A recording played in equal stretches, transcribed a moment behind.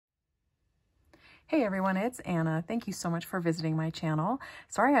Hey everyone, it's Anna. Thank you so much for visiting my channel.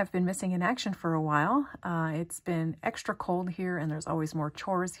 Sorry I've been missing in action for a while. It's been extra cold here and there's always more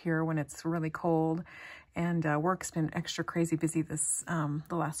chores here when it's really cold, and work's been extra crazy busy this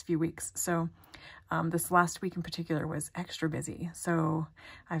the last few weeks. So this last week in particular was extra busy. So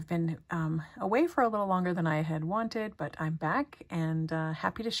I've been away for a little longer than I had wanted, but I'm back and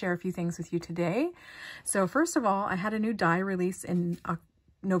happy to share a few things with you today. So first of all, I had a new die release in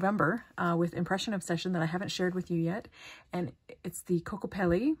November with Impression Obsession that I haven't shared with you yet, and it's the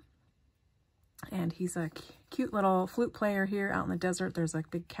Kokopelli, and he's a cute little flute player here out in the desert. There's a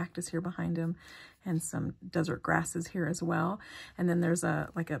big cactus here behind him and some desert grasses here as well, and then there's a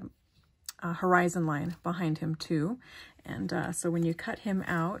horizon line behind him too. And so when you cut him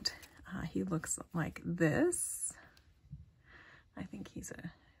out, he looks like this. I think he's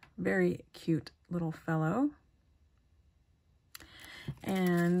a very cute little fellow.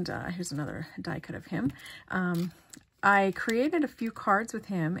 And here's another die cut of him. I created a few cards with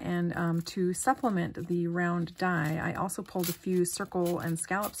him, and to supplement the round die, I also pulled a few circle and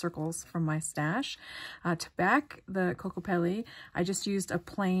scallop circles from my stash. To back the Kokopelli, I just used a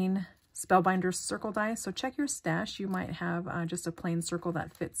plain Spellbinder circle die. So check your stash. You might have just a plain circle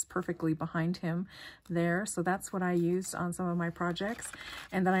that fits perfectly behind him there. So that's what I used on some of my projects.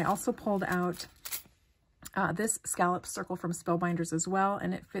 And then I also pulled out this scallop circle from Spellbinders as well,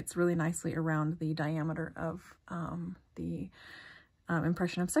 and it fits really nicely around the diameter of the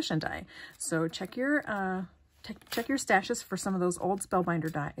Impression Obsession die. So check your stashes for some of those old Spellbinder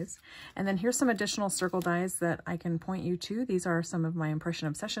dies. And then here's some additional circle dies that I can point you to. These are some of my Impression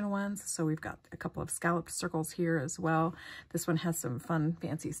Obsession ones. So we've got a couple of scalloped circles here as well. This one has some fun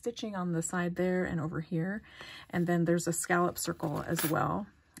fancy stitching on the side there and over here. And then there's a scallop circle as well.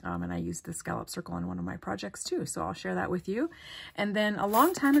 And I used the scallop circle on one of my projects too, so I'll share that with you. And then a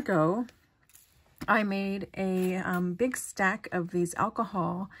long time ago, I made a big stack of these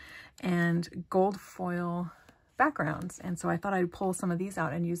alcohol and gold foil backgrounds. And so I thought I'd pull some of these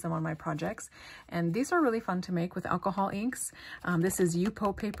out and use them on my projects. And these are really fun to make with alcohol inks. This is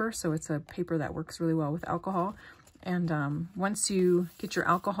Yupo paper, so it's a paper that works really well with alcohol. And once you get your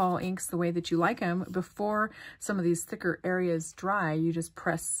alcohol inks the way that you like them, before some of these thicker areas dry, you just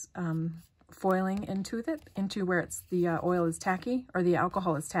press foiling into where it's the oil is tacky, or the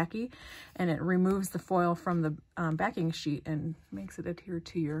alcohol is tacky, and it removes the foil from the backing sheet and makes it adhere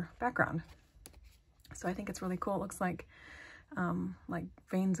to your background. So I think it's really cool. It looks like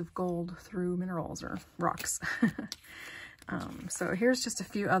veins of gold through minerals or rocks. So here's just a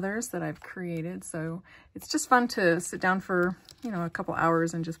few others that I've created. So it's just fun to sit down for, a couple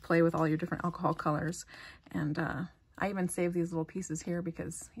hours and just play with all your different alcohol colors. And I even save these little pieces here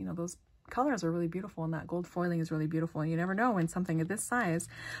because, those colors are really beautiful and that gold foiling is really beautiful. And you never know when something of this size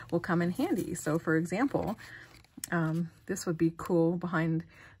will come in handy. So for example, this would be cool behind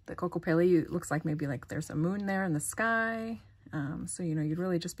the Kokopelli. It looks like maybe there's a moon there in the sky. So, you'd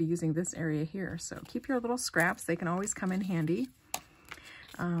really just be using this area here. So keep your little scraps. They can always come in handy.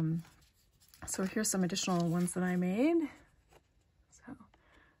 So here's some additional ones that I made. So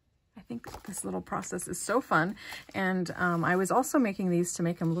I think this little process is so fun. And I was also making these to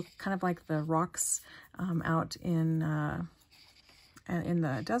make them look kind of like the rocks out in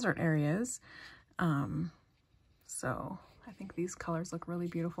the desert areas. So I think these colors look really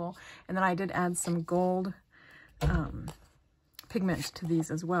beautiful. And then I did add some gold pigment to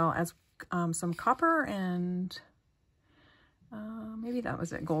these as well as some copper and maybe that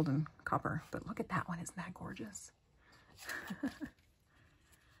was it, gold and copper. But look at that one, isn't that gorgeous?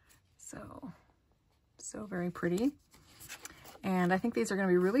 So very pretty. And I think these are going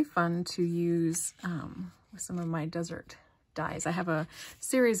to be really fun to use with some of my desert dies. I have a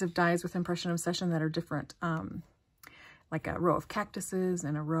series of dies with Impression Obsession that are different, like a row of cactuses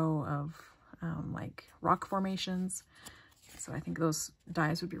and a row of rock formations. So I think those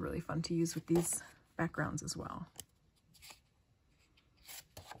dies would be really fun to use with these backgrounds as well.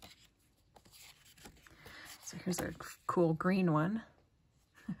 So here's a cool green one.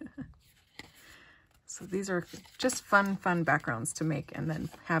 So these are just fun backgrounds to make and then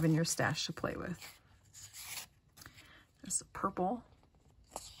have in your stash to play with. There's a purple.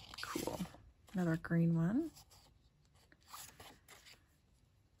 Cool. Another green one.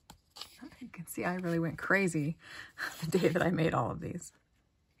 You can see I really went crazy the day that I made all of these.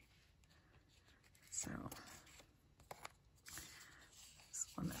 So this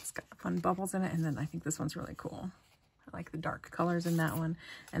one that's got fun bubbles in it, and then I think this one's really cool. I like the dark colors in that one.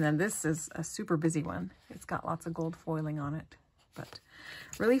 And then this is a super busy one. It's got lots of gold foiling on it, but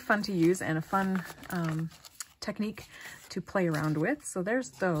really fun to use and a fun technique to play around with. So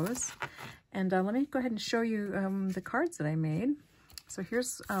there's those. And let me go ahead and show you the cards that I made. So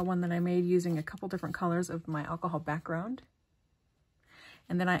here's one that I made using a couple different colors of my alcohol background.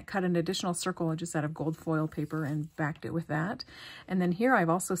 And then I cut an additional circle just out of gold foil paper and backed it with that. And then here I've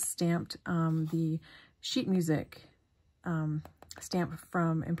also stamped the sheet music stamp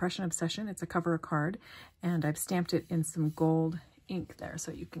from Impression Obsession. It's a cover card, and I've stamped it in some gold ink there,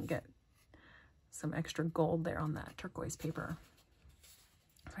 so you can get some extra gold there on that turquoise paper.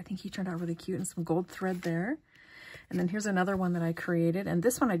 So I think he turned out really cute, and some gold thread there. And then here's another one that I created, and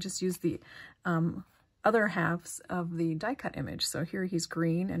this one I just used the other halves of the die cut image. So here he's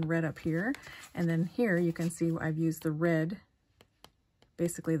green and red up here, and then here you can see I've used the red,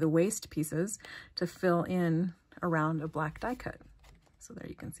 basically the waist pieces, to fill in around a black die cut. So there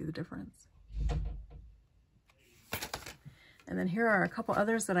you can see the difference. And then here are a couple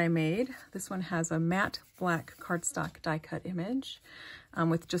others that I made. This one has a matte black cardstock die cut image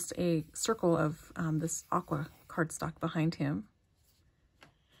with just a circle of this aqua cardstock behind him.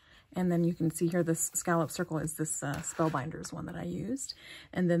 And then you can see here this scallop circle is this Spellbinders one that I used.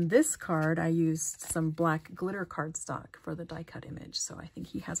 And then this card, I used some black glitter cardstock for the die cut image. So I think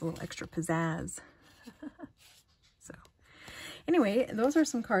he has a little extra pizzazz. So anyway, those are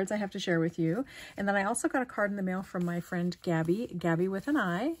some cards I have to share with you. And then I also got a card in the mail from my friend Gabby, Gabby with an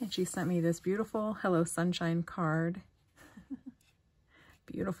I, and she sent me this beautiful Hello Sunshine card.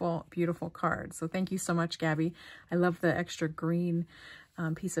 Beautiful, beautiful card. So thank you so much, Gabby. I love the extra green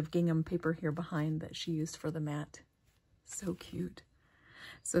piece of gingham paper here behind that she used for the mat. So cute.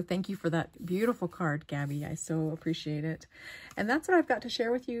 So thank you for that beautiful card, Gabby. I so appreciate it. And that's what I've got to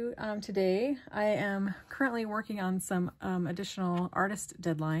share with you today. I am currently working on some additional artist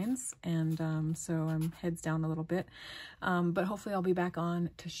deadlines, and so I'm heads down a little bit. But hopefully I'll be back on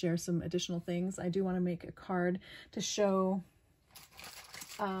to share some additional things. I do want to make a card to show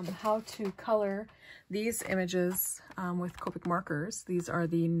how to color these images with Copic markers. These are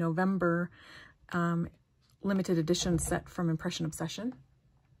the November limited edition set from Impression Obsession.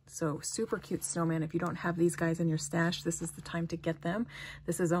 So super cute snowman. If you don't have these guys in your stash, this is the time to get them.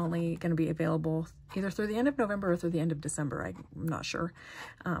 This is only going to be available either through the end of November or through the end of December. I'm not sure,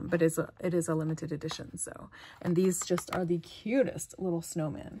 but it is a limited edition. So, and these just are the cutest little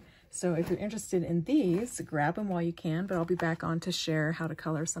snowmen. So if you're interested in these, grab them while you can, but I'll be back on to share how to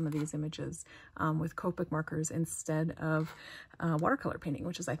color some of these images with Copic markers instead of watercolor painting,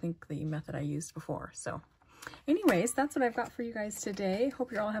 which is, I think, the method I used before. So anyways, that's what I've got for you guys today.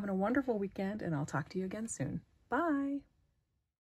 Hope you're all having a wonderful weekend, and I'll talk to you again soon. Bye.